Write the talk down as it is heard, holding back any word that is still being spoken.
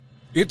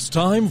It's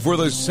time for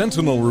the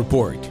Sentinel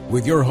Report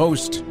with your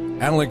host,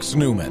 Alex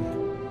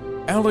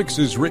Newman. Alex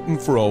has written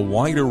for a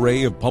wide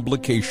array of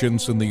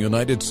publications in the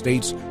United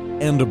States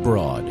and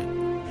abroad.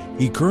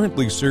 He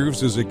currently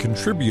serves as a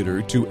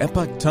contributor to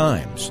Epoch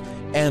Times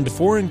and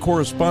foreign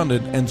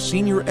correspondent and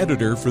senior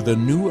editor for the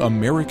New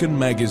American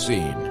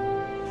Magazine.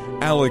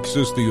 Alex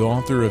is the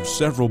author of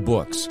several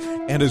books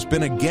and has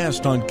been a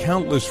guest on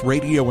countless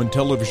radio and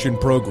television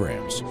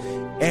programs,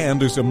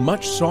 and is a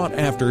much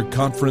sought-after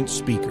conference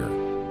speaker.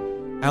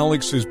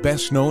 Alex is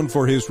best known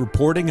for his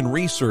reporting and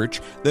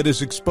research that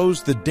has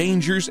exposed the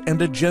dangers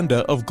and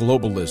agenda of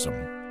globalism.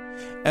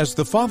 As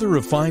the father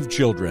of 5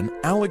 children,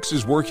 Alex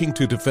is working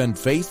to defend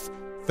faith,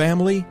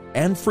 family,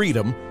 and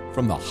freedom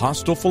from the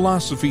hostile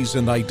philosophies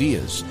and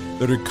ideas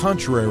that are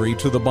contrary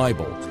to the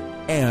Bible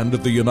and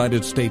the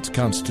United States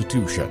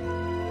Constitution.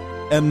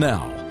 And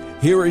now,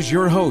 here is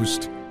your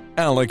host,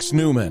 Alex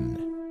Newman.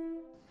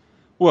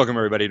 Welcome,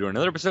 everybody, to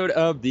another episode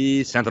of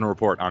the Sentinel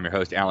Report. I'm your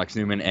host, Alex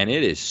Newman, and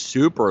it is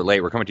super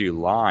late. We're coming to you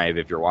live,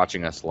 if you're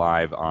watching us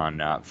live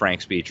on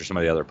Frank's Speech or some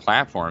of the other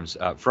platforms,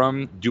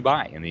 from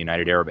Dubai in the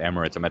United Arab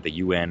Emirates. I'm at the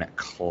UN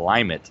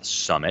Climate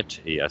Summit.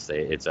 Yes,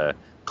 it's a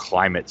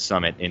climate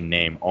summit in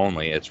name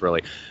only. It's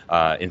really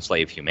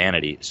Enslave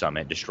Humanity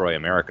Summit, Destroy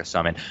America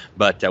Summit.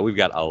 But we've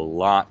got a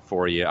lot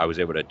for you. I was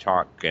able to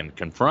talk and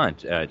confront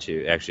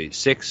to actually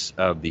 6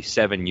 of the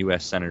 7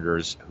 U.S.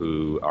 senators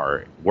who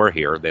were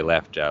here. They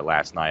left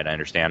last night, I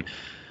understand.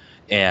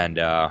 And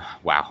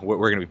wow, we're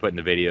going to be putting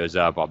the videos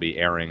up. I'll be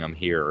airing them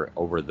here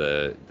over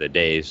the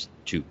days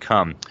to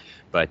come.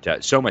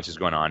 But so much is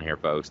going on here,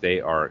 folks.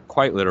 They are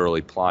quite literally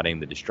plotting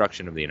the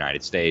destruction of the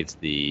United States,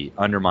 the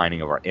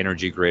undermining of our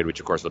energy grid, which,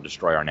 of course, will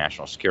destroy our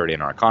national security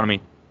and our economy.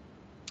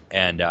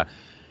 And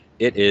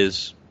it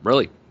is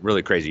really,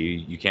 really crazy.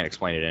 You can't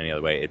explain it any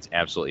other way. It's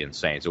absolutely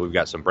insane. So we've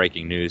got some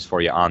breaking news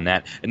for you on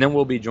that. And then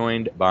we'll be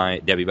joined by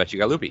Debbie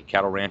Bacigalupi,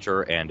 cattle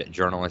rancher and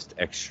journalist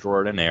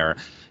extraordinaire,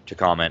 to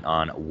comment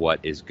on what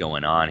is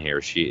going on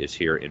here. She is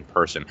here in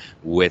person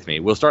with me.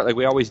 We'll start like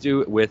we always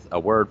do with a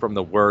word from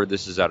the Word.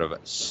 This is out of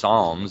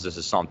Psalms. This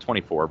is Psalm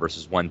 24,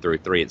 verses 1 through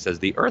 3. It says,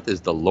 "The earth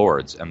is the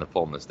Lord's and the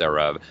fullness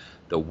thereof,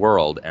 the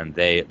world and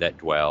they that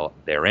dwell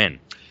therein."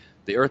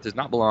 The earth does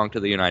not belong to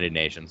the United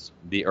Nations.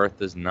 The earth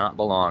does not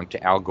belong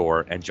to Al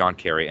Gore and John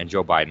Kerry and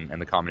Joe Biden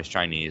and the Communist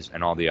Chinese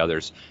and all the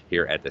others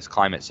here at this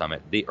climate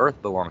summit. The earth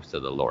belongs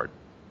to the Lord.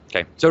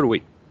 Okay, so do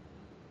we.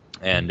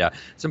 And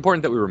it's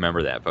important that we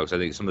remember that, folks. I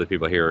think some of the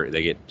people here,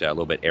 they get a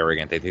little bit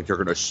arrogant. They think they're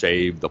going to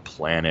save the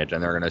planet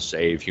and they're going to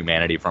save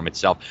humanity from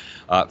itself.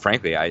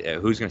 Frankly,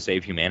 who's going to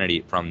save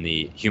humanity from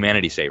the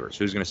humanity savers?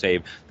 Who's going to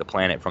save the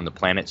planet from the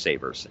planet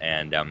savers?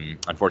 And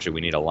unfortunately,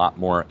 we need a lot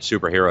more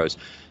superheroes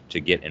to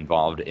get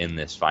involved in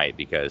this fight,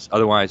 because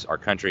otherwise our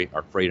country,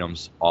 our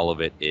freedoms, all of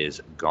it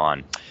is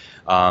gone.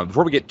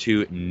 Before we get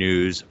to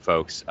news,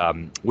 folks,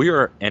 we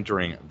are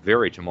entering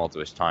very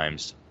tumultuous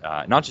times,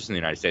 not just in the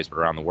United States, but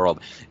around the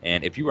world.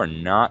 And if you are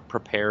not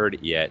prepared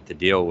yet to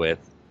deal with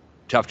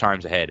tough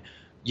times ahead,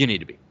 you need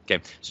to be.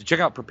 Okay, so check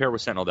out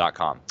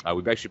preparewithsentinel.com.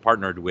 We've actually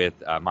partnered with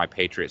My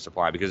Patriot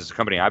Supply because it's a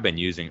company I've been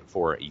using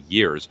for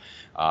years.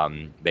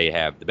 They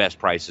have the best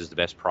prices, the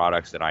best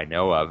products that I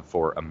know of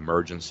for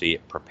emergency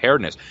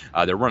preparedness.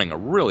 They're running a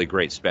really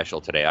great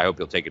special today. I hope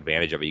you'll take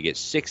advantage of it. You get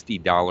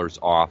 $60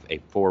 off a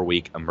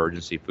 4-week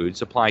emergency food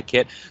supply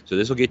kit. So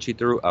this will get you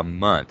through a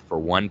month for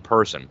one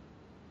person.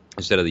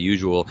 Instead of the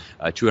usual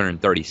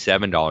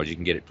 $237, you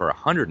can get it for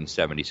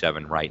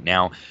 $177 right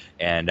now.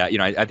 And,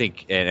 I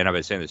think, and I've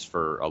been saying this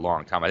for a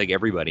long time, I think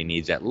everybody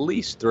needs at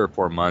least 3 or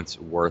 4 months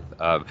worth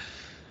of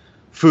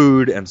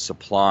food and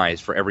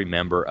supplies for every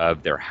member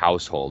of their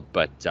household.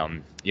 But,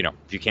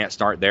 if you can't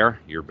start there,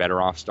 you're better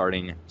off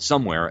starting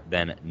somewhere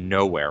than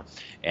nowhere.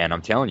 And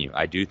I'm telling you,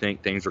 I do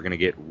think things are going to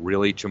get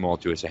really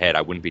tumultuous ahead.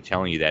 I wouldn't be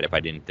telling you that if I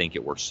didn't think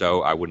it were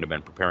so. I wouldn't have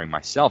been preparing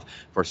myself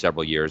for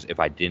several years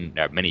if I didn't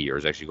have many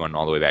years, actually going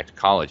all the way back to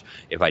college,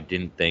 if I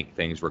didn't think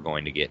things were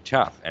going to get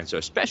tough. And so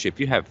especially if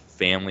you have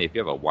family, if you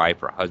have a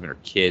wife or a husband or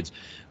kids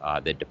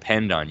that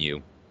depend on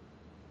you,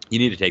 you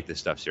need to take this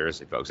stuff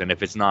seriously, folks. And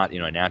if it's not,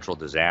 a natural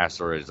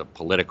disaster, or it's a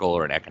political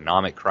or an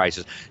economic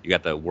crisis, you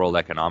got the World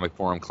Economic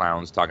Forum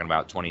clowns talking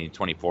about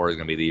 2024 is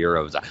going to be the year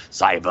of the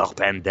cyber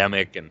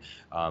pandemic. And,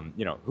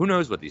 who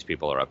knows what these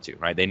people are up to,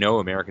 right? They know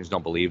Americans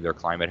don't believe their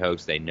climate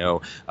hoax. They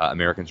know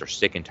Americans are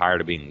sick and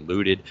tired of being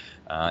looted.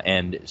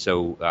 And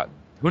so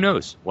who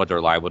knows what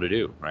they're liable to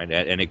do, right?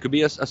 And it could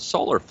be a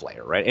solar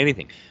flare, right?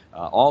 Anything.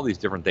 All these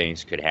different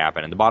things could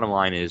happen. And the bottom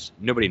line is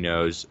nobody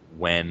knows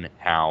when,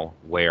 how,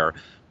 where.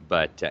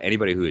 But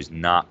anybody who is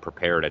not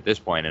prepared at this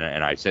point,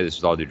 and I say this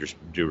with all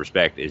due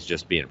respect, is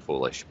just being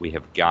foolish. We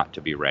have got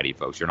to be ready,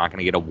 folks. You're not going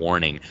to get a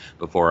warning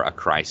before a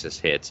crisis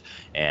hits.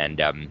 And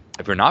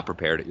if you're not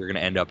prepared, you're going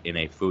to end up in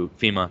a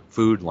FEMA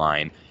food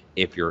line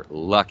if you're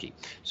lucky.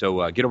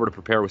 So get over to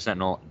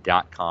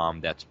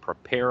preparewithsentinel.com. That's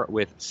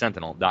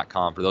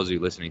preparewithsentinel.com for those of you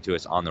listening to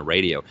us on the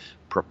radio.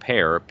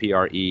 Prepare,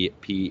 P-R-E-P-A-R-E,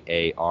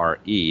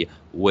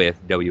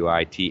 with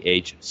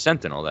W-I-T-H,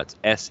 Sentinel. That's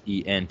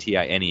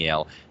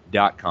S-E-N-T-I-N-E-L.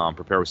 preparewithsentinel.com,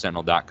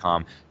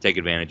 preparewithsentinel.com. Take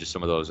advantage of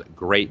some of those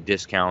great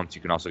discounts.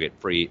 You can also get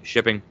free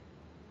shipping,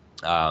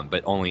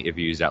 but only if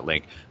you use that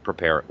link,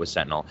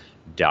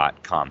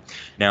 preparewithsentinel.com.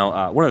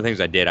 Now, one of the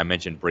things I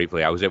mentioned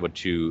briefly, I was able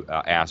to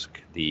ask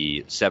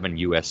the 7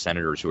 U.S.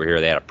 senators who were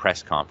here. They had a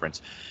press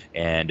conference,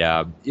 and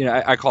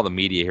I call the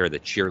media here the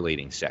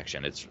cheerleading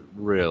section. It's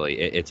really,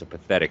 it's a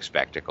pathetic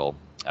spectacle.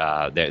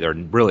 They're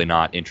really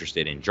not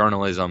interested in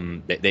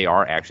journalism. They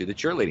are actually the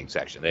cheerleading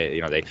section.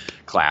 They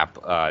clap,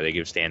 they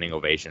give standing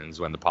ovations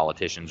when the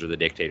politicians or the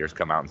dictators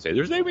come out and say,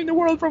 "They're saving the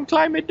world from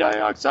climate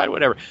dioxide,"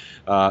 whatever.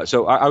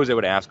 So I was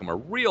able to ask them a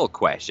real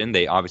question.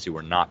 They obviously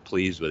were not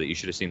pleased with it. You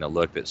should have seen the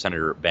look that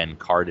Senator Ben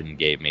Cardin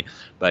gave me.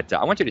 But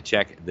I want you to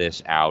check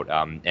this out,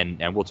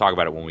 and we'll talk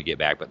about it when we get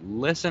back. But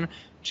listen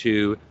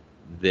to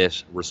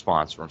this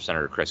response from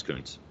Senator Chris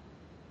Coons.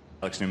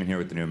 Alex Newman here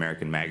with the New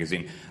American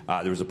Magazine.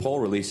 There was a poll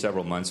released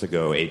several months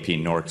ago. AP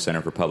Nork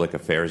Center for Public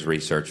Affairs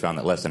Research found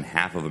that less than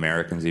half of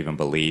Americans even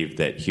believe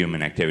that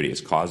human activity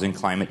is causing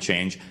climate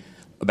change.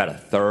 About a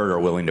third are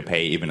willing to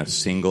pay even a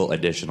single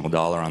additional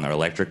dollar on their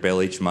electric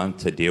bill each month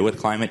to deal with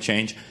climate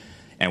change.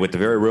 And with the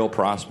very real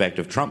prospect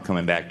of Trump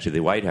coming back to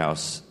the White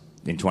House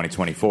in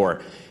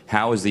 2024,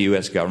 how is the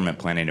U.S. government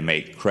planning to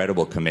make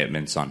credible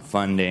commitments on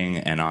funding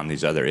and on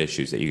these other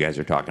issues that you guys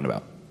are talking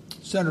about?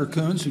 Senator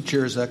Coons, who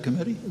chairs that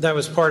committee. That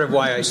was part of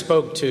why I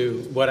spoke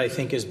to what I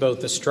think is both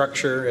the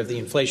structure of the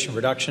Inflation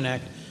Reduction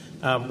Act,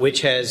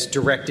 which has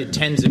directed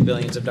tens of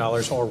billions of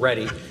dollars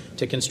already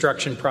to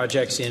construction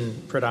projects in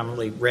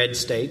predominantly red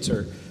states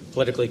or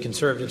politically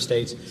conservative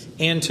states,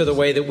 and to the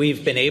way that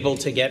we've been able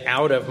to get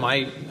out of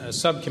my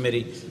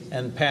subcommittee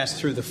and pass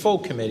through the full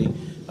committee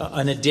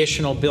an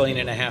additional $1.5 billion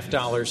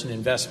in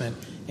investment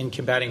in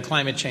combating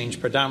climate change,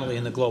 predominantly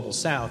in the global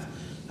south,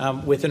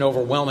 with an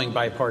overwhelming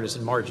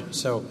bipartisan margin.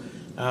 So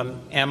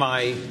am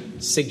I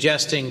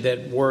suggesting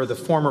that were the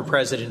former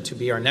president to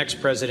be our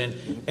next president,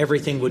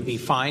 everything would be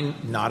fine?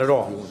 Not at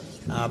all.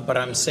 But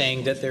I'm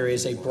saying that there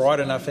is a broad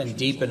enough and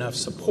deep enough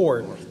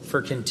support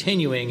for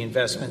continuing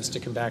investments to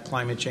combat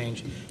climate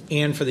change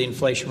and for the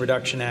Inflation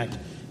Reduction Act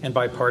and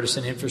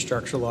bipartisan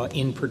infrastructure law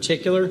in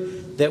particular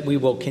that we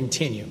will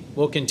continue.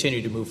 We'll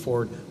continue to move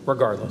forward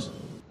regardless.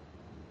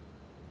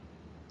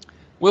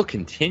 We'll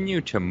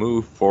continue to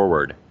move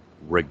forward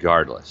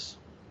regardless.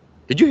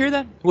 Did you hear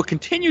that? We'll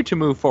continue to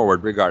move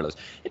forward regardless.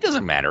 It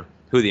doesn't matter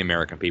who the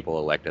American people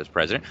elect as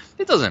president.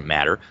 It doesn't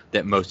matter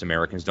that most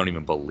Americans don't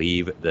even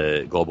believe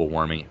the global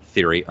warming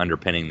theory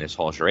underpinning this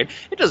whole charade.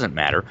 It doesn't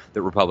matter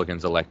that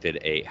Republicans elected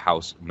a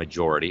House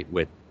majority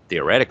with,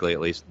 theoretically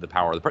at least, the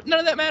power of the president. None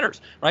of that matters,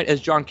 right?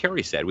 As John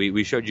Kerry said,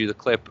 we showed you the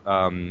clip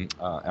on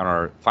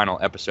our final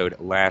episode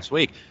last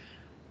week.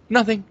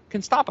 Nothing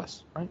can stop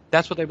us, right?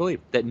 That's what they believe,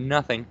 that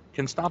nothing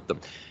can stop them.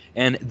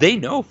 And they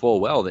know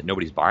full well that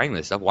nobody's buying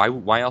this stuff.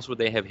 Why else would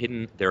they have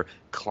hidden their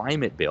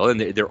climate bill?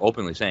 And they're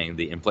openly saying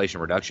the Inflation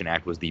Reduction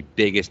Act was the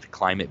biggest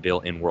climate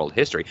bill in world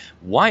history.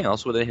 Why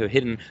else would they have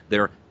hidden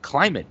their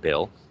climate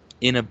bill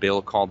in a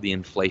bill called the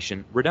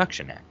Inflation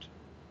Reduction Act?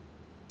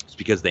 It's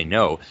because they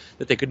know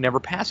that they could never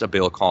pass a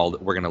bill called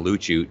 "we're going to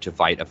loot you to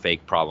fight a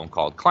fake problem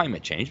called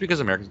climate change," because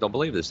Americans don't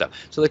believe this stuff.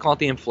 So they call it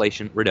the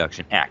Inflation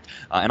Reduction Act.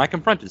 And I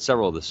confronted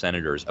several of the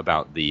senators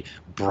about the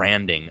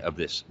branding of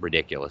this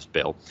ridiculous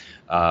bill.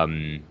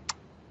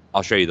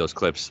 I'll show you those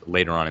clips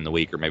later on in the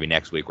week or maybe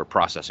next week. We're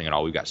processing it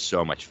all. We've got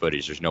so much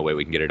footage. There's no way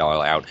we can get it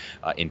all out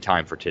in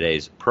time for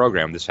today's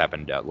program. This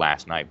happened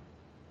last night.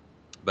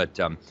 But,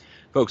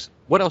 folks,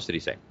 what else did he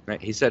say? Right?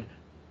 He said,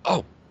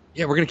 oh,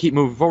 yeah, we're going to keep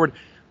moving forward.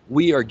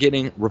 We are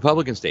getting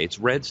Republican states,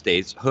 red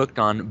states, hooked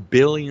on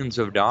billions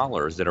of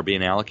dollars that are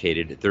being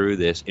allocated through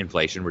this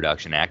Inflation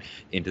Reduction Act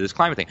into this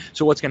climate thing.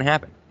 So what's going to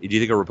happen? Do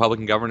you think a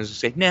Republican governor is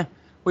going to say, nah,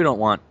 we don't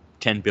want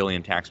 10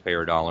 billion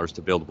taxpayer dollars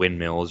to build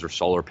windmills or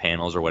solar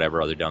panels or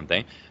whatever other dumb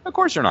thing? Of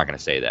course they're not going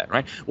to say that,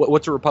 right?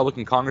 What's a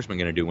Republican congressman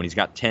going to do when he's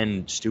got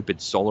 10 stupid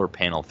solar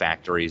panel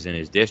factories in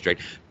his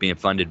district being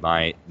funded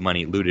by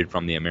money looted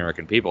from the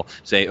American people?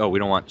 Say, oh, we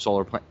don't want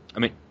solar panels. I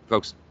mean,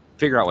 folks,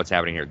 figure out what's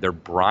happening here. They're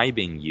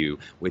bribing you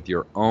with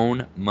your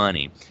own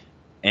money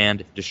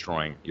and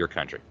destroying your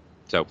country.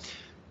 So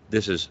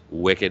this is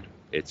wicked.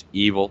 It's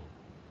evil.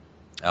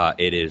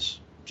 It is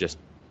just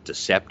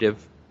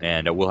deceptive.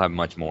 And we'll have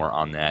much more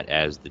on that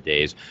as the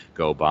days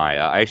go by.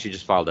 I actually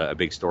just filed a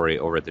big story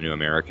over at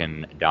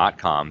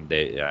thenewamerican.com.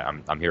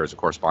 I'm here as a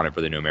correspondent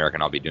for The New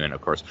American. I'll be doing,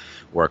 of course,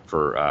 work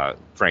for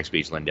Frank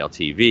Speech, Lindell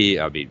TV.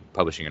 I'll be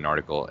publishing an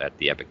article at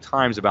the Epic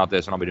Times about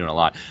this, and I'll be doing a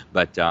lot.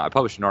 But I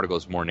published an article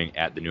this morning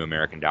at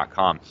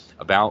thenewamerican.com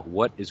about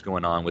what is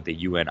going on with the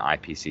UN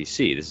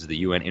IPCC. This is the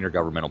UN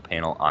Intergovernmental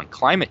Panel on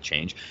Climate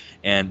Change.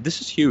 And this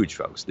is huge,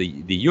 folks. The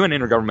UN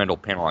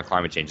Intergovernmental Panel on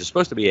Climate Change is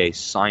supposed to be a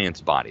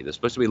science body. They're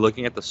supposed to be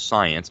looking at the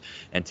science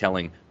and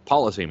telling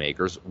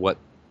policymakers what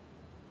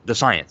the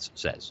science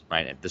says,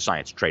 right? The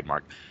science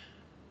trademark.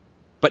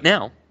 But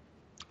now,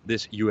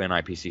 this UN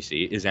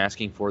IPCC is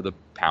asking for the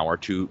power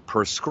to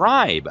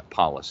prescribe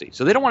policy.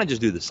 So they don't want to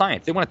just do the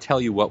science. They want to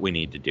tell you what we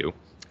need to do.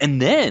 And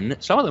then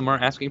some of them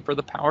are asking for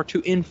the power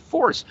to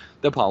enforce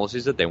the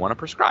policies that they want to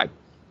prescribe.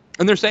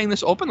 And they're saying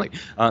this openly.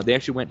 They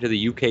actually went to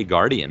the UK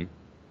Guardian,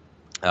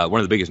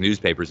 one of the biggest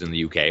newspapers in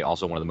the UK,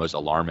 also one of the most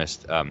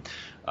alarmist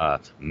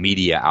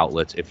media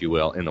outlets, if you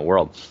will, in the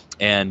world.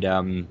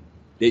 And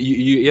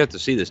you have to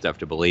see this stuff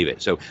to believe it.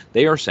 So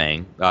they are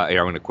saying, I'm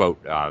going to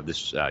quote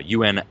this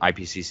UN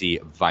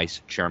IPCC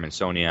Vice Chairman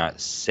Sonia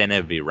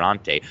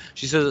Senevirante.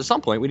 She says, at some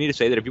point, we need to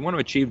say that if you want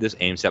to achieve this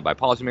aim set by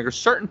policymakers,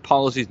 certain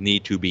policies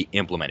need to be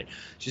implemented.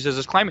 She says,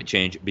 as climate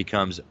change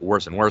becomes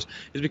worse and worse,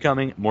 it's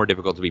becoming more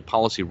difficult to be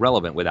policy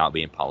relevant without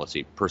being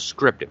policy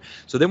prescriptive.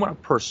 So they want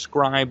to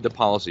prescribe the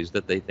policies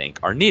that they think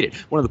are needed.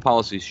 One of the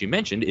policies she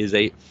mentioned is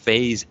a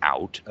phase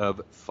out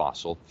of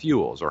fossil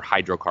fuels or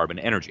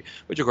hydrocarbon energy,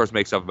 which of course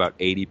makes up about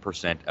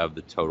 80% of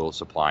the total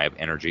supply of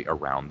energy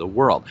around the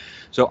world.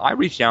 So I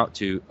reached out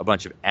to a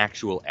bunch of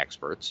actual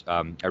experts.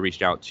 I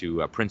reached out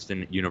to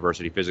Princeton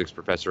University physics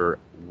professor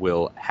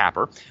Will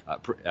Happer,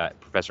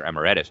 professor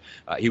emeritus.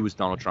 He was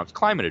Donald Trump's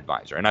climate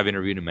advisor, and I've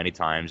interviewed him many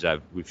times.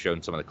 We've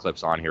shown some of the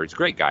clips on here. He's a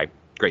great guy,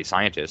 great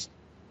scientist.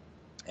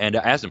 And I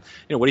asked him,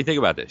 what do you think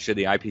about this? Should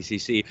the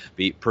IPCC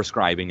be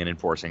prescribing and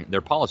enforcing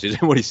their policies?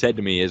 And what he said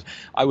to me is,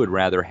 I would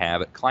rather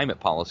have climate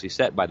policy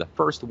set by the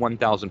first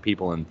 1,000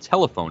 people in the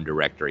telephone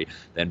directory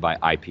than by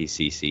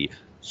IPCC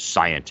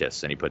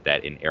scientists. And he put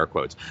that in air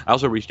quotes. I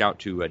also reached out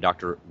to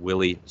Dr.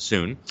 Willie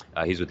Soon.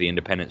 He's with the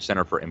Independent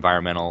Center for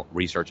Environmental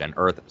Research and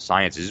Earth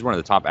Sciences. He's one of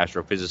the top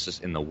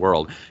astrophysicists in the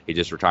world. He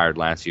just retired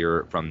last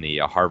year from the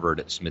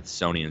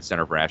Harvard-Smithsonian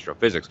Center for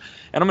Astrophysics.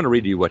 And I'm going to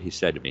read you what he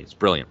said to me. It's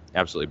brilliant,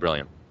 absolutely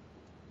brilliant.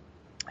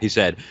 He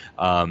said,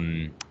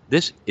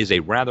 this is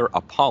a rather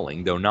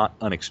appalling, though not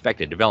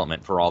unexpected,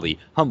 development for all the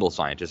humble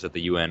scientists at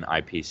the UN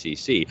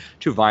IPCC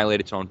to violate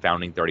its own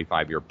founding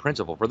 35-year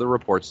principle for the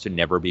reports to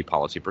never be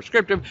policy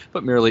prescriptive,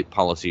 but merely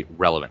policy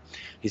relevant.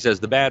 He says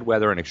the bad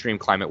weather and extreme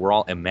climate were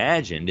all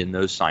imagined in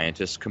those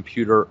scientists'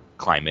 computer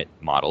climate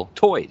model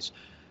toys.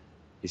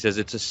 He says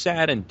it's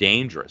sad and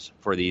dangerous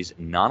for these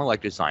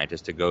non-elected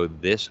scientists to go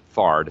this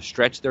far to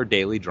stretch their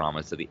daily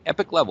dramas to the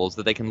epic levels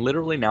that they can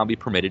literally now be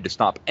permitted to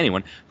stop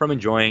anyone from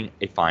enjoying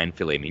a fine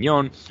filet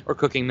mignon or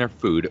cooking their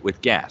food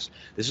with gas.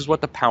 This is what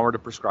the power to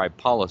prescribe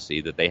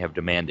policy that they have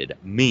demanded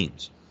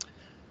means.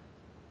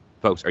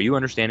 Folks, are you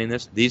understanding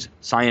this? These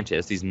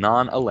scientists, these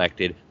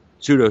non-elected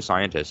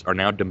pseudoscientists are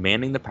now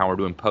demanding the power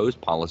to impose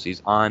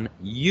policies on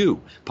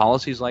you.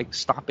 Policies like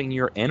stopping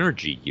your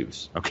energy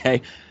use,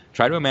 okay?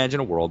 Try to imagine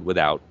a world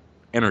without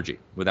energy,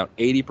 without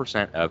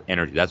 80% of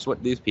energy. That's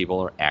what these people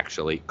are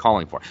actually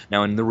calling for.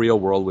 Now, in the real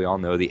world, we all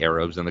know the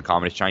Arabs and the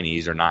communist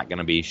Chinese are not going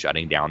to be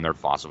shutting down their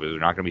fossil fuels. They're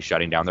not going to be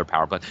shutting down their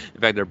power plants. In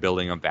fact, they're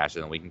building them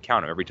faster than we can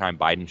count them. Every time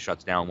Biden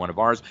shuts down one of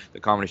ours, the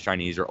communist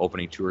Chinese are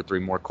opening 2 or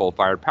 3 more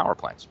coal-fired power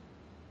plants.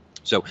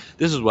 So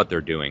this is what they're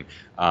doing.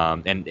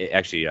 And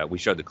actually, we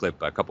showed the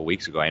clip a couple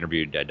weeks ago. I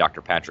interviewed Dr.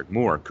 Patrick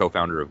Moore,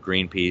 co-founder of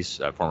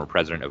Greenpeace, former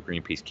president of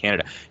Greenpeace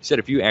Canada. He said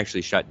if you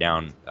actually shut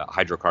down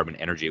hydrocarbon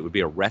energy, it would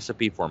be a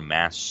recipe for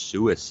mass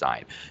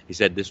suicide. He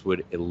said this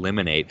would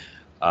eliminate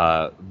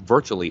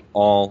virtually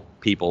all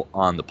people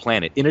on the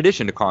planet, in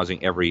addition to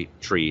causing every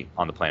tree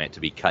on the planet to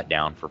be cut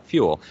down for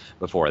fuel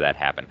before that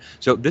happened.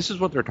 So this is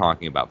what they're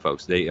talking about,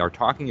 folks. They are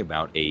talking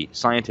about a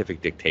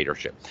scientific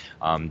dictatorship.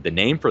 The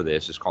name for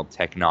this is called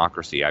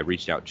technocracy. I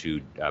reached out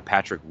to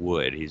Patrick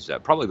Wood. He's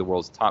probably the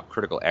world's top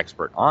critical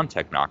expert on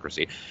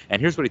technocracy. And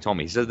here's what he told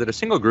me. He said that a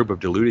single group of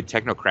deluded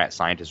technocrat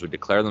scientists would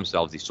declare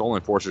themselves the sole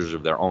enforcers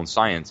of their own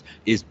science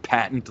is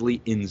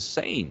patently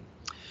insane.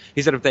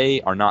 He said if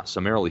they are not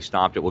summarily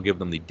stopped, it will give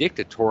them the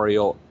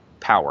dictatorial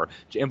power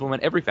to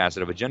implement every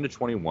facet of Agenda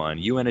 21,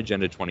 UN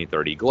Agenda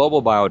 2030,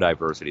 global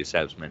biodiversity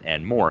assessment,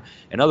 and more.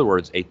 In other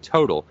words, a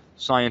total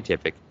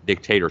scientific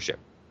dictatorship.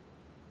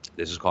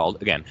 This is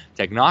called, again,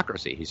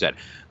 technocracy, he said.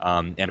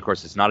 And, of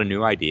course, it's not a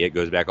new idea. It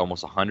goes back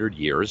almost 100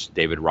 years.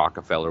 David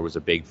Rockefeller was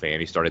a big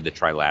fan. He started the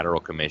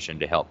Trilateral Commission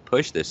to help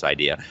push this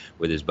idea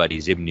with his buddy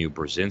Zbigniew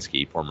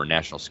Brzezinski, former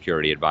national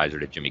security advisor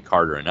to Jimmy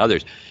Carter and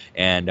others.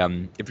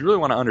 And if you really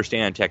want to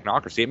understand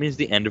technocracy, it means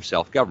the end of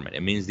self-government.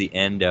 It means the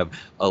end of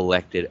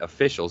elected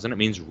officials, and it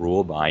means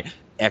rule by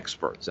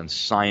experts and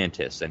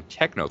scientists and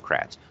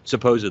technocrats,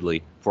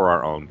 supposedly for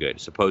our own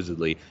good,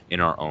 supposedly in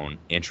our own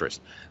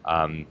interest.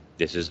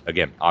 This is,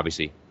 again,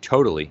 obviously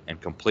totally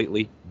and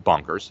completely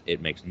bonkers.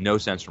 It makes no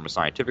sense from a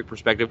scientific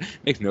perspective.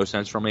 It makes no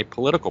sense from a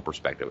political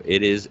perspective.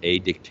 It is a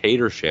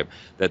dictatorship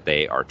that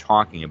they are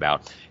talking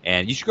about.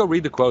 And you should go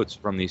read the quotes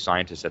from these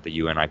scientists at the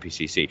UN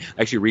IPCC.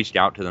 I actually reached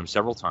out to them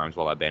several times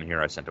while I've been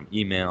here. I sent them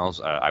emails.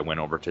 I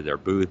went over to their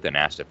booth and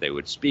asked if they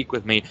would speak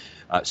with me.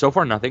 So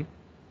far, nothing.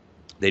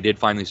 They did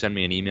finally send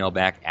me an email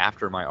back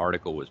after my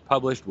article was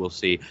published. We'll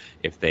see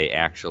if they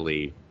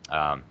actually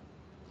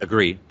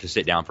agree to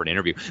sit down for an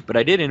interview. But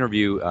I did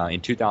interview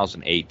in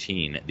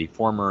 2018 the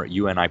former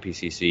UN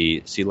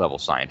IPCC sea level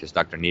scientist,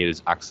 Dr.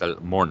 Niels Axel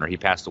Morner. He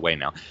passed away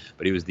now,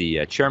 but he was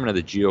the chairman of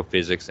the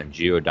Geophysics and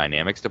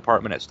Geodynamics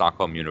department at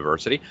Stockholm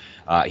University.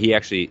 He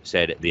actually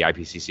said the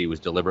IPCC was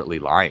deliberately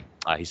lying.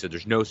 He said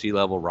there's no sea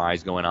level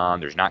rise going on.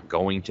 There's not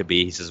going to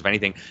be. He says, if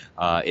anything,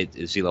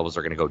 sea levels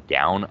are going to go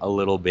down a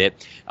little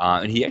bit.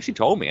 And he actually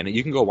told me, and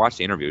you can go watch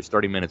the interview. It's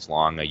 30 minutes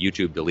long.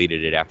 YouTube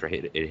deleted it after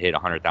it hit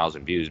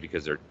 100,000 views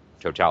because they're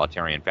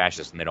totalitarian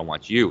fascists and they don't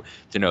want you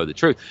to know the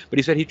truth. But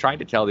he said he tried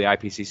to tell the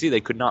IPCC they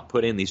could not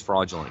put in these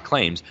fraudulent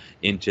claims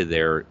into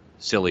their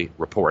silly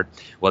report.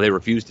 Well, they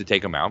refused to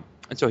take them out,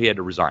 and so he had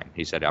to resign.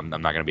 He said, I'm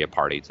not going to be a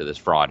party to this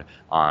fraud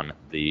on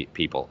the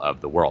people of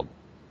the world.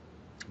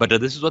 But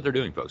this is what they're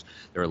doing, folks.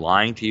 They're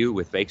lying to you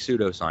with fake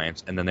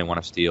pseudoscience, and then they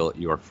want to steal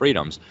your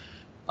freedoms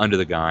under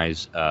the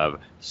guise of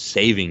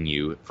saving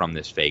you from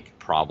this fake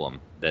problem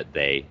that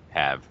they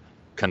have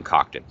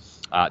concocted.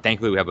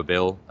 Thankfully, we have a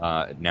bill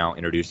now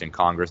introduced in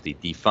Congress, the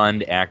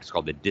Defund Act. It's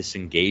called the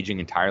Disengaging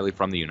Entirely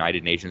from the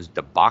United Nations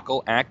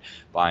Debacle Act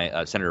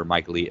by Senator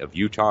Mike Lee of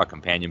Utah, a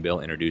companion bill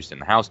introduced in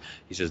the House.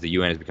 He says the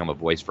UN has become a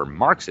voice for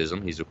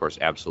Marxism. He's, of course,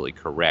 absolutely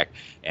correct.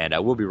 And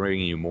we'll be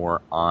bringing you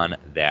more on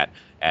that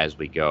as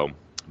we go.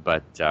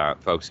 But,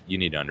 folks, you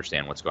need to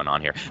understand what's going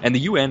on here. And the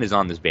UN is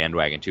on this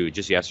bandwagon, too.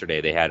 Just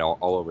yesterday, they had all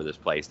over this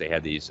place, they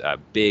had these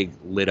big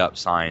lit-up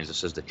signs that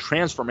says the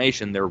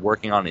transformation they're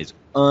working on is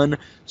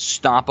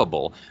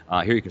unstoppable.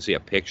 Here you can see a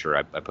picture.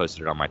 I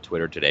posted it on my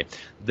Twitter today.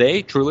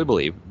 They truly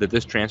believe that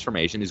this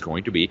transformation is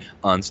going to be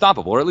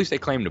unstoppable, or at least they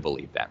claim to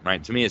believe that,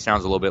 right? To me, it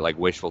sounds a little bit like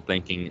wishful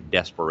thinking,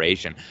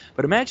 desperation.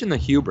 But imagine the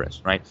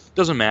hubris, right?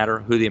 Doesn't matter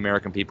who the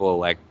American people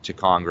elect to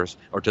Congress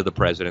or to the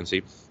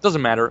presidency.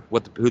 Doesn't matter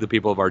who the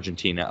people of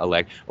Argentina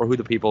elect or who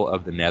the people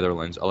of the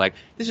Netherlands elect.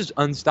 This is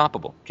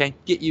unstoppable, okay?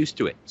 Get used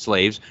to it.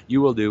 Slaves, you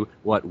will do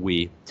what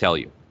we tell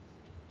you.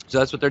 So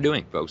that's what they're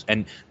doing, folks.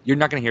 And you're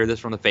not going to hear this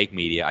from the fake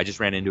media. I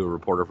just ran into a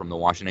reporter from the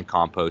Washington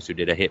Compost who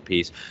did a hit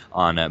piece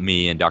on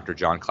me and Dr.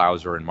 John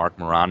Clauser and Mark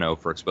Morano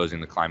for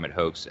exposing the climate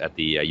hoax at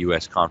the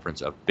U.S.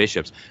 Conference of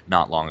Bishops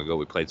not long ago.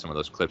 We played some of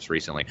those clips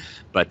recently.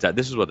 But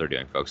this is what they're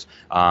doing, folks.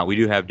 We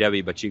do have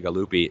Debbie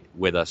Bacigalupi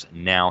with us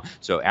now.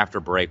 So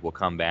after break, we'll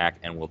come back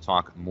and we'll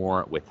talk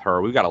more with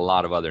her. We've got a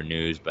lot of other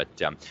news, but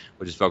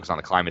we'll just focus on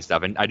the climate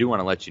stuff. And I do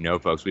want to let you know,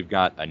 folks, we've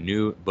got a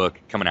new book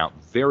coming out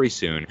very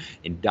soon,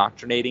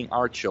 Indoctrinating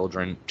Our Children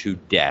to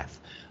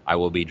Death. I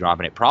will be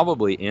dropping it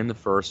probably in the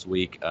first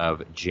week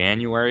of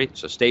January,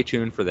 so stay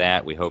tuned for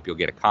that. We hope you'll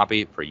get a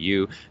copy for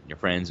you and your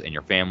friends and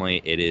your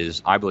family. It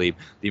is, I believe,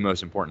 the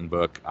most important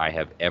book I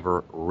have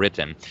ever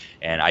written,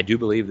 and I do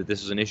believe that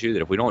this is an issue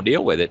that if we don't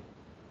deal with it,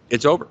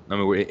 it's over. I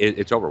mean,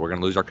 it's over. We're going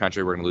to lose our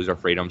country. We're going to lose our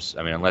freedoms.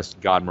 I mean, unless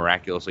God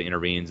miraculously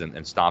intervenes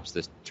and stops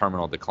this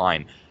terminal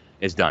decline,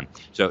 it's done.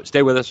 So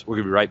stay with us. We're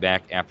going to be right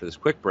back after this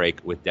quick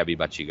break with Debbie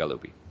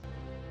Bacigalupi.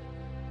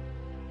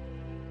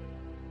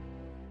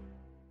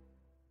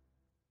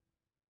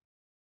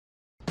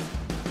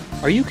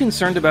 Are you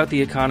concerned about the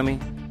economy?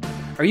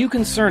 Are you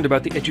concerned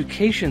about the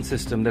education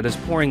system that is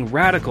pouring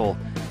radical,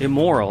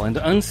 immoral, and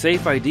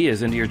unsafe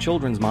ideas into your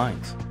children's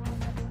minds?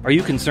 Are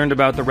you concerned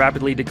about the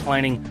rapidly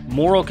declining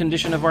moral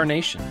condition of our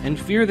nation and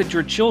fear that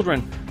your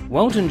children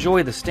won't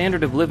enjoy the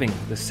standard of living,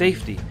 the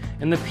safety,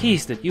 and the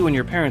peace that you and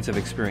your parents have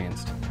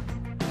experienced?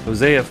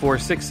 Hosea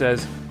 4:6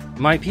 says,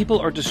 "My people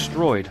are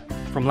destroyed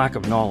from lack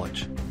of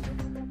knowledge."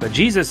 But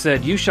Jesus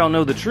said, "You shall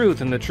know the truth,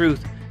 and the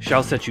truth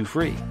shall set you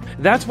free."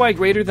 That's why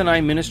Greater Than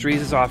I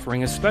Ministries is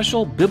offering a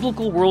special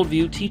biblical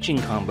worldview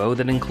teaching combo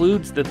that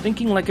includes the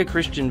Thinking Like a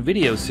Christian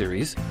video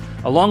series,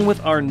 along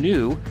with our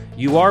new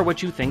You Are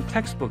What You Think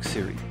textbook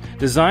series,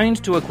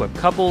 designed to equip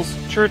couples,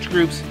 church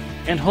groups,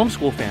 and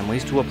homeschool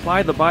families to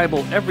apply the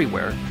Bible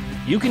everywhere.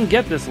 You can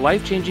get this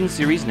life-changing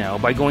series now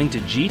by going to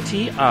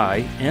gtimin.com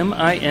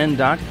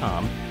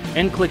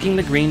and clicking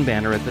the green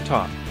banner at the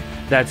top.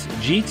 That's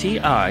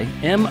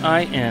gtimin.com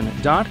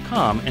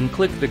and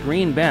click the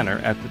green banner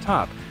at the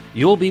top.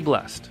 You'll be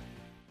blessed.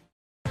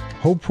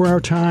 Hope for Our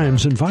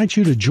Times invites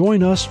you to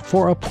join us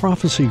for a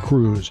prophecy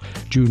cruise,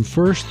 June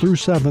 1st through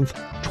 7th,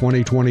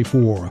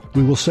 2024.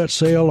 We will set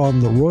sail on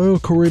the Royal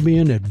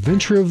Caribbean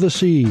Adventure of the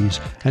Seas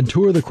and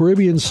tour the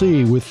Caribbean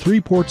Sea with 3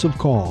 ports of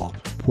call: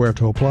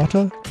 Puerto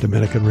Plata,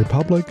 Dominican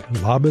Republic,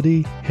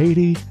 Labadee,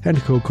 Haiti, and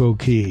Coco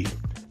Key.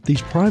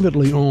 These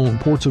privately owned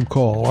ports of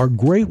call are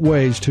great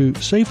ways to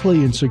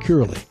safely and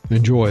securely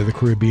enjoy the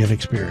Caribbean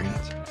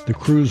experience. The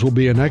cruise will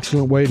be an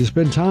excellent way to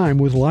spend time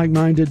with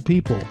like-minded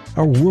people.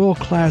 Our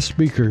world-class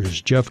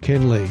speakers, Jeff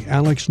Kinley,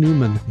 Alex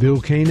Newman,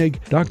 Bill Koenig,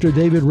 Dr.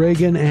 David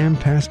Reagan, and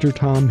Pastor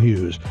Tom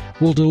Hughes,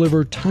 will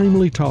deliver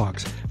timely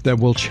talks that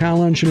will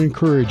challenge and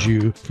encourage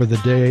you for the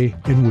day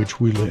in which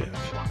we live.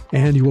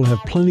 And you will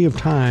have plenty of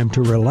time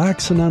to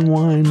relax and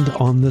unwind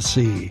on the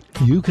sea.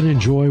 You can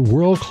enjoy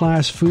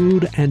world-class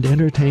food and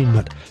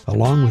entertainment,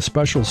 along with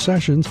special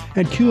sessions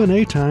and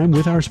Q&A time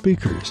with our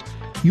speakers.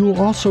 You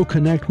will also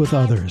connect with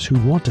others who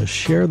want to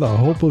share the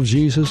hope of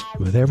Jesus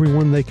with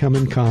everyone they come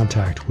in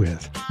contact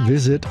with.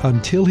 Visit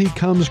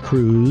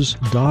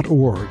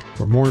untilhecomescruise.org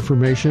for more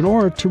information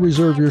or to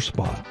reserve your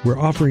spot. We're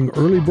offering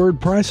early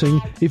bird pricing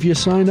if you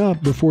sign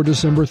up before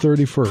December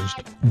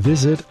 31st.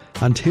 Visit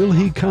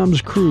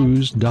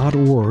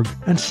untilhecomescruise.org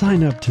and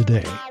sign up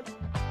today.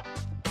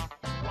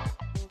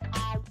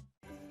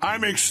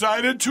 I'm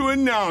excited to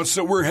announce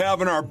that we're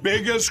having our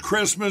biggest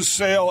Christmas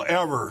sale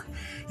ever.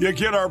 You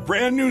get our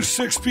brand new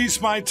 6-piece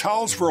My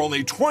Towels for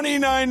only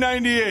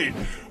 $29.98,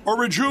 or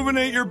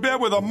rejuvenate your bed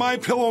with a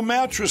MyPillow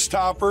mattress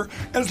topper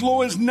as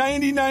low as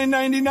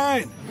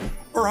 $99.99.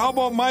 Or how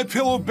about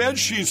MyPillow bed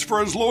sheets for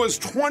as low as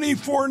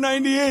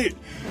 $24.98?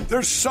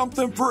 There's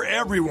something for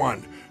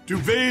everyone.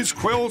 Duvets,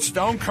 quilts,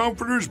 down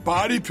comforters,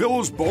 body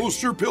pillows,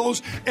 bolster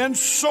pillows, and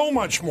so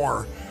much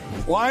more.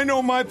 Well, I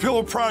know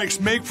MyPillow products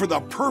make for the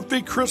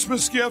perfect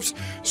Christmas gifts,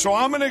 so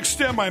I'm going to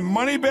extend my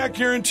money-back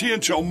guarantee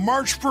until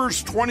March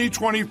 1st,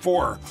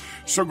 2024.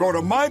 So go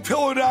to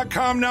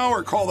MyPillow.com now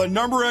or call the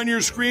number on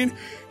your screen.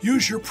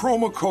 Use your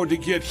promo code to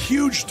get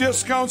huge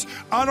discounts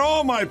on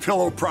all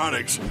MyPillow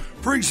products.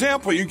 For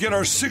example, you get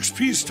our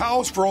 6-piece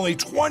towels for only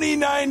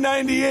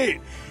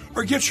 $29.98.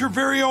 Or get your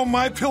very own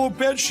MyPillow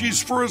bed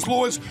sheets for as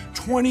low as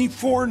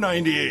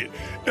 $24.98.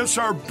 It's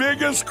our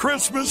biggest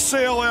Christmas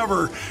sale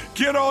ever.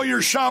 Get all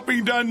your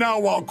shopping done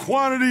now while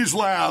quantities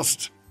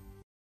last.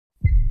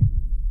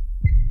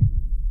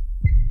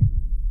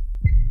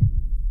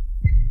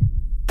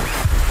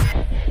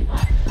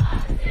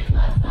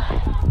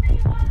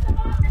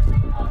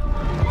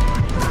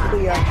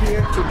 We are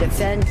here to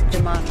defend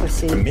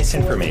democracy.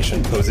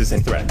 Misinformation poses a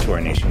threat to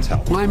our nation's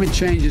health. Climate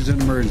change is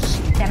an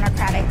emergency.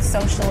 Democratic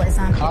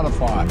socialism.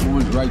 Codify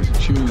one's right to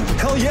choose.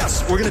 Hell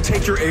yes, we're going to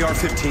take your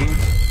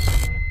AR-15.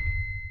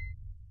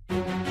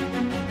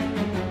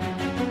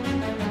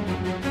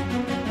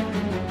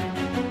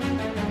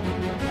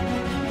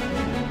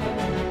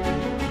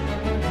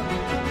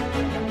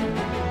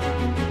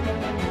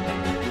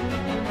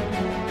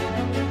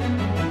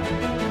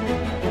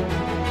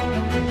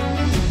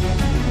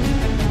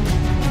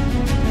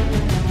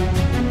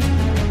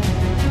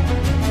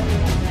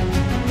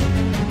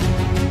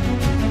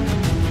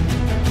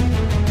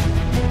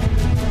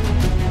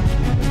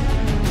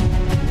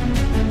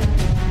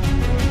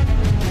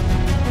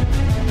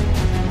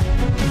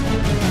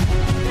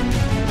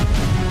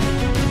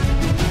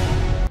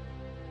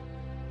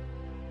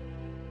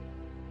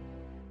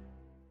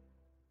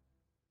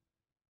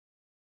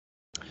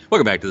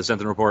 Welcome back to the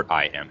Sentinel Report.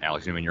 I am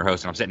Alex Newman, your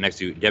host, and I'm sitting next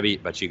to Debbie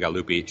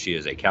Bacigalupi. She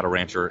is a cattle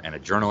rancher and a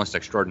journalist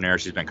extraordinaire.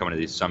 She's been coming to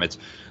these summits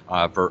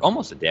for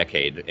almost a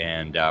decade,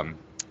 and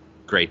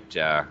great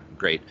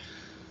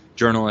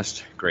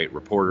journalist, great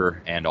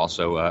reporter, and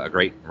also a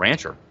great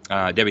rancher.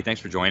 Debbie, thanks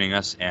for joining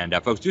us. And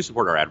folks, do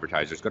support our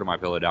advertisers. Go to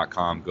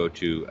mypillow.com, go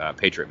to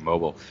Patriot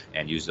Mobile,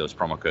 and use those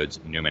promo codes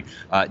Newman.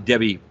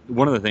 Debbie,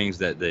 one of the things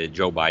that the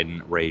Joe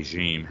Biden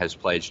regime has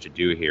pledged to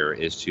do here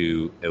is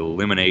to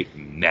eliminate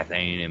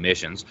methane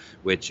emissions,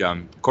 which,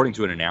 according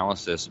to an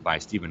analysis by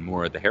Stephen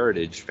Moore at the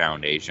Heritage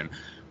Foundation,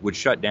 would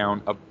shut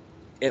down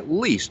at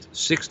least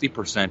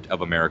 60% of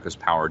America's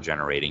power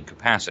generating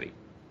capacity.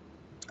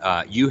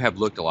 You have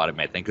looked a lot at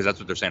methane, because that's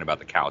what they're saying about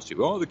the cows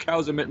too. Oh, the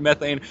cows emit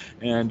methane,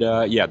 and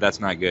yeah, that's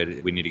not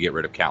good. We need to get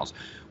rid of cows.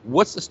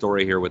 What's the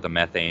story here with the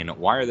methane?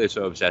 Why are they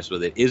so obsessed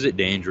with it? Is it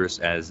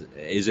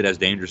as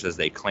dangerous as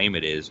they claim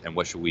it is, and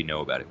what should we know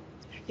about it?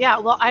 Yeah,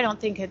 well, I don't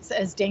think it's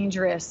as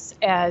dangerous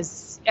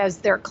as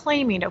they're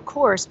claiming, of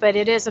course, but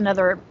it is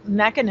another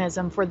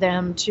mechanism for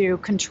them to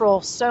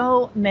control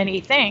so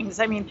many things.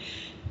 I mean,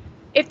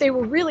 if they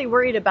were really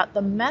worried about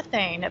the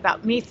methane,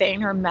 about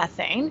methane or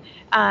methane,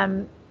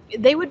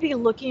 they would be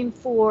looking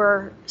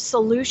for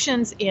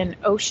solutions in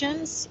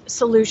oceans,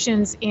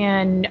 solutions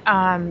in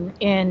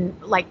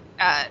like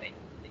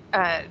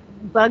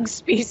bug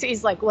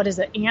species, like what is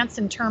it, ants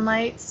and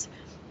termites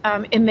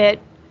emit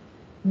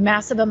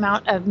massive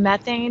amount of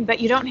methane,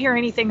 but you don't hear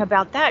anything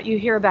about that. You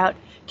hear about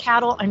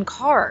cattle and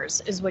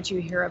cars is what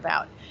you hear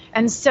about.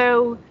 And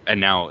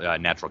now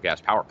natural gas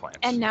power plants.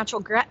 And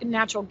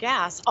natural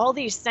gas, all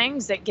these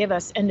things that give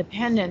us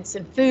independence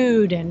and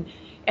food and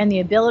the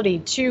ability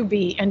to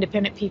be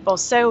independent people.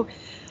 So,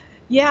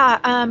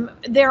 yeah,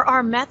 there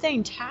are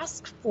methane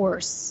task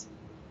forces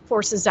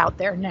out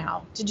there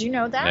now. Did you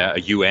know that?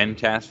 A UN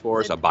task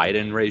force, a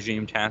Biden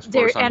regime task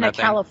force on and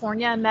methane. A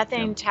California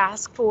methane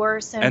task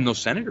force. And those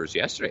senators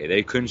yesterday,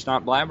 they couldn't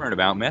stop blabbering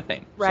about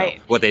methane. Right.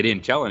 So what they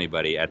didn't tell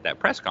anybody at that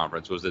press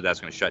conference was that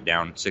that's going to shut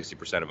down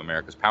 60% of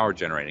America's power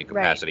generating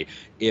capacity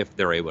if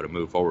they're able to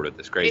move forward with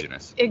this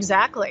craziness.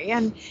 Exactly.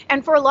 And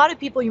for a lot of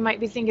people, you might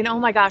be thinking, oh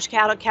my gosh,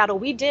 cattle.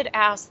 We did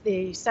ask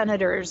the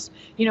senators,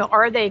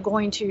 are they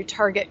going to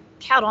target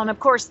cattle? And of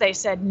course they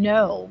said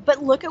no.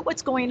 But look at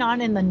what's going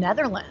on in the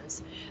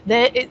Netherlands.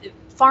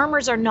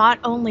 farmers are not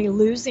only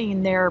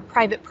losing their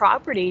private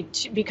property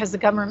because the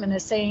government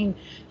is saying,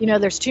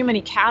 there's too many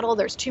cattle,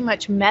 there's too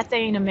much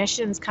methane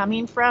emissions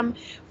coming from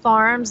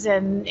farms,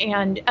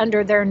 and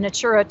under their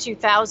Natura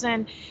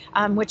 2000,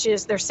 which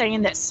is they're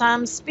saying that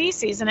some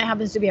species, and it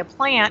happens to be a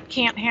plant,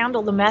 can't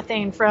handle the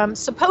methane from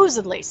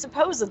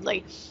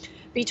supposedly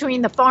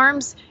between the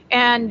farms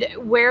and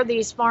where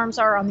these farms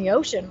are on the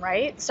ocean,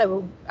 right?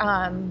 So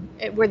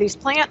where these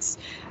plants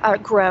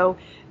grow,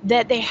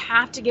 that they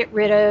have to get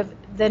rid of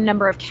the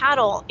number of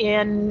cattle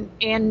in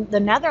the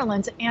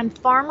Netherlands, and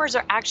farmers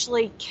are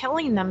actually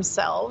killing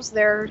themselves.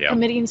 They're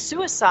committing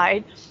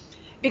suicide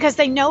because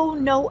they know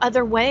no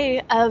other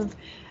way of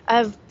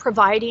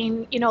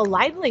providing,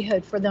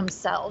 livelihood for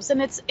themselves,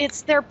 and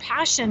it's their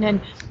passion.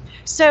 And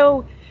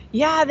so,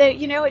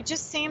 it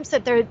just seems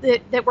that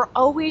that we're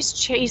always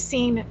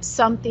chasing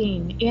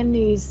something in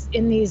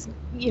these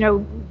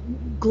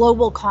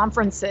global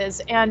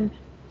conferences, and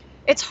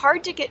it's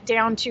hard to get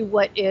down to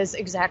what is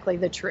exactly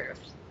the truth.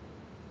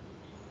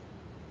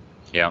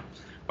 Yeah.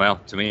 Well,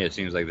 to me, it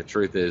seems like the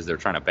truth is they're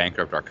trying to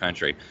bankrupt our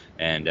country.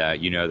 And,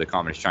 the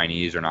Communist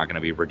Chinese are not going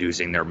to be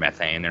reducing their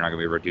methane. They're not going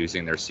to be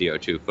reducing their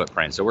CO2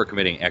 footprint. So we're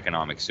committing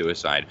economic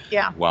suicide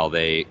while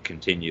they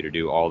continue to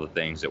do all the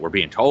things that we're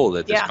being told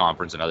at this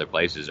conference and other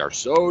places are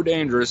so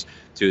dangerous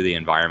to the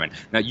environment.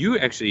 Now, you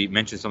actually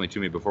mentioned something to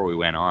me before we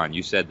went on.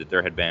 You said that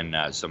there had been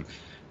some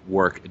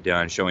work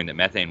done showing that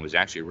methane was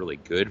actually really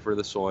good for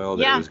the soil,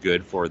 that it was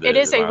good for the... It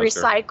is the a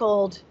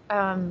recycled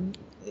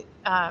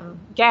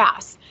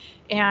gas.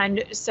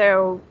 And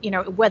so,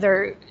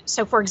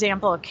 for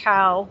example, a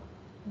cow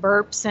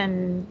burps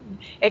and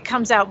it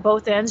comes out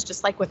both ends,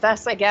 just like with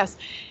us, I guess.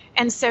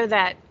 And so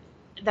that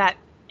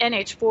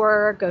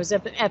NH4 goes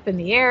up in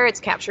the air, it's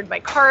captured by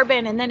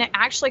carbon, and then it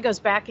actually goes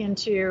back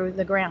into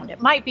the ground.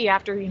 It might be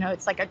after,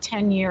 it's like a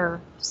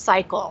 10-year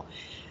cycle.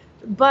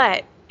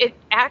 But it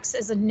acts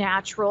as a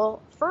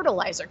natural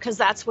fertilizer because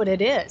that's what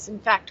it is. In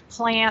fact,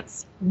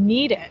 plants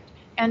need it.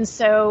 And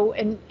so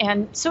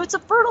so it's a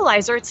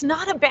fertilizer. It's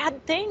not a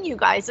bad thing, you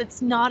guys.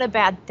 It's not a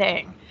bad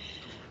thing.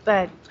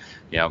 But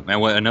yeah,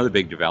 and another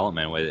big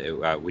development,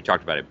 we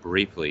talked about it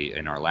briefly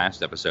in our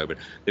last episode, but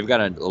they've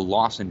got a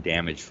loss and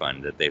damage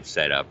fund that they've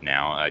set up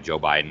now. Joe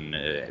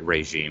Biden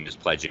regime is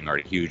pledging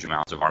already huge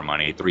amounts of our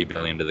money, $3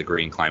 billion to the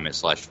Green Climate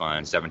Slush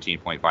Fund,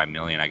 $17.5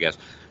 million, I guess,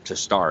 to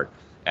start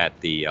at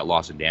the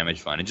loss and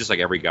damage fund. And just like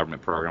every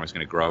government program, it's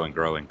going to grow and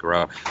grow and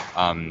grow.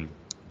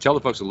 Tell the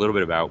folks a little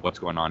bit about what's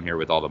going on here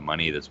with all the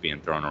money that's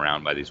being thrown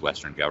around by these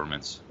Western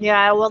governments.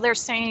 Yeah, well, they're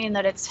saying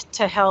that it's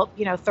to help,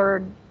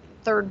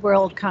 third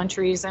world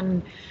countries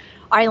and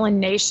island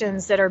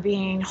nations that are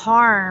being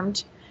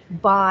harmed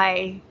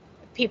by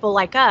people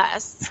like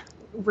us,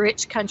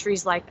 rich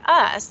countries like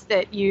us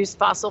that use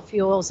fossil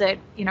fuels at,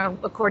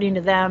 according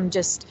to them,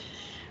 just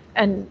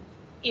an,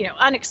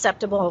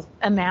 unacceptable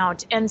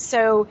amount. And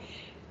so,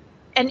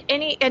 and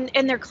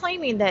they're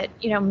claiming that,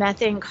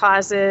 methane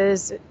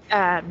causes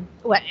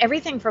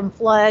everything from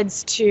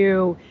floods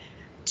to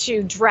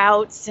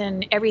droughts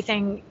and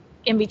everything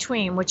in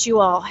between, which you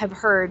all have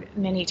heard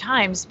many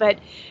times. But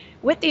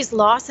with these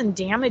loss and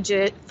damage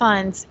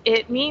funds,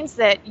 it means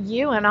that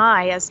you and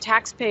I, as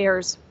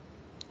taxpayers,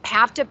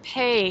 have to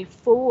pay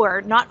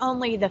for not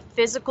only the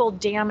physical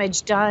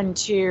damage done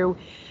to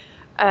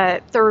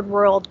a third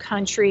world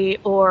country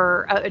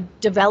or a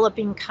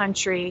developing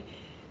country,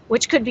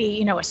 which could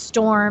be, a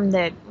storm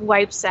that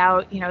wipes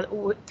out,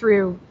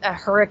 through a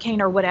hurricane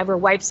or whatever,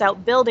 wipes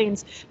out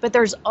buildings. But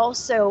there's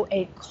also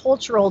a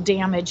cultural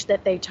damage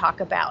that they talk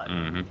about.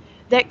 Mm-hmm.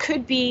 That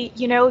could be,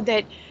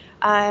 that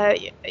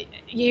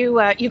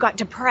you got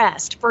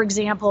depressed, for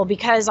example,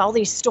 because all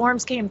these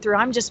storms came through.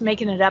 I'm just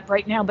making it up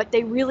right now, but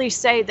they really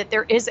say that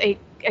there is a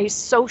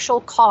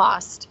social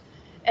cost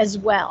as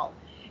well.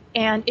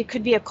 And it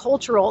could be a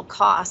cultural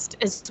cost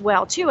as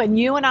well, too. And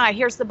you and I,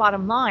 here's the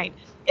bottom line,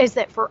 is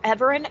that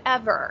forever and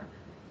ever,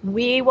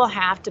 we will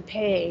have to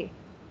pay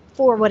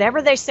for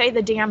whatever they say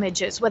the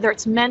damage is, whether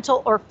it's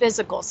mental or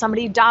physical.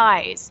 Somebody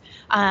dies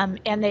and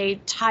they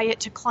tie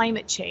it to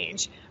climate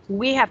change.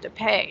 We have to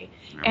pay.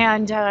 Yeah.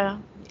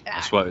 And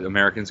that's what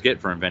Americans get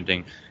for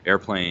inventing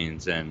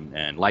airplanes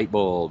and light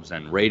bulbs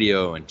and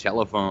radio and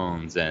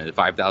telephones and the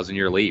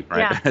 5,000-year leap,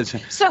 right? Yeah.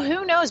 So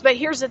who knows? But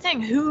here's the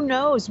thing. Who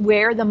knows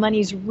where the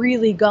money's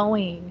really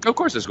going? Of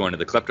course it's going to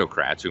the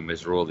kleptocrats who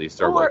misrule these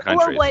third world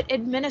countries. Or what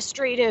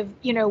administrative,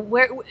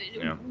 where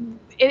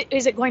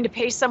is it going to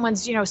pay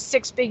someone's,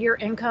 six-figure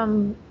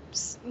income,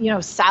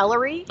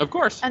 salary? Of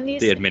course. And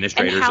the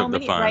administrators of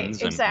the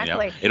funds. Right,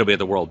 exactly. And, it'll be at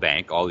the World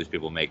Bank. All these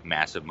people make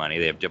massive money.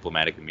 They have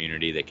diplomatic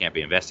immunity. They can't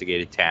be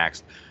investigated,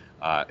 taxed,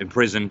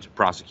 imprisoned,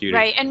 prosecuted.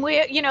 Right. And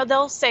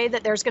they'll say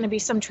that there's going to be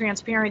some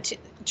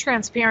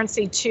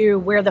transparency to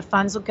where the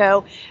funds will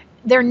go.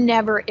 There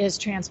never is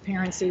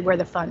transparency where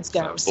the funds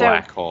go. It's a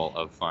black hole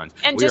of funds.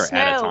 And we just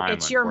know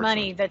it's your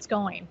money that's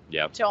going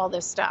to all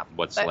this stuff.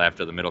 What's left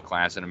of the middle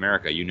class in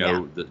America.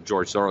 That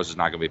George Soros is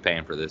not going to be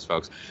paying for this,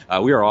 folks.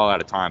 We are all out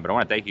of time, but I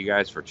want to thank you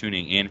guys for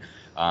tuning in.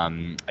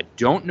 I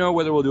don't know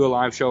whether we'll do a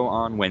live show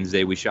on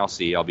Wednesday. We shall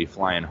see. I'll be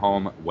flying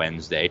home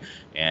Wednesday,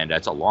 and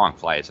that's a long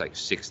flight. It's like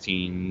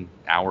 16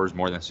 hours,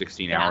 more than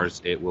 16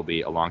 hours. It will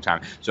be a long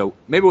time. So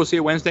maybe we'll see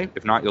you Wednesday.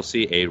 If not, you'll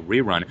see a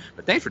rerun.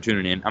 But thanks for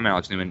tuning in. I'm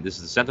Alex Newman. This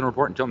is the Sentinel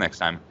Report. Until next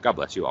time, God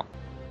bless you all.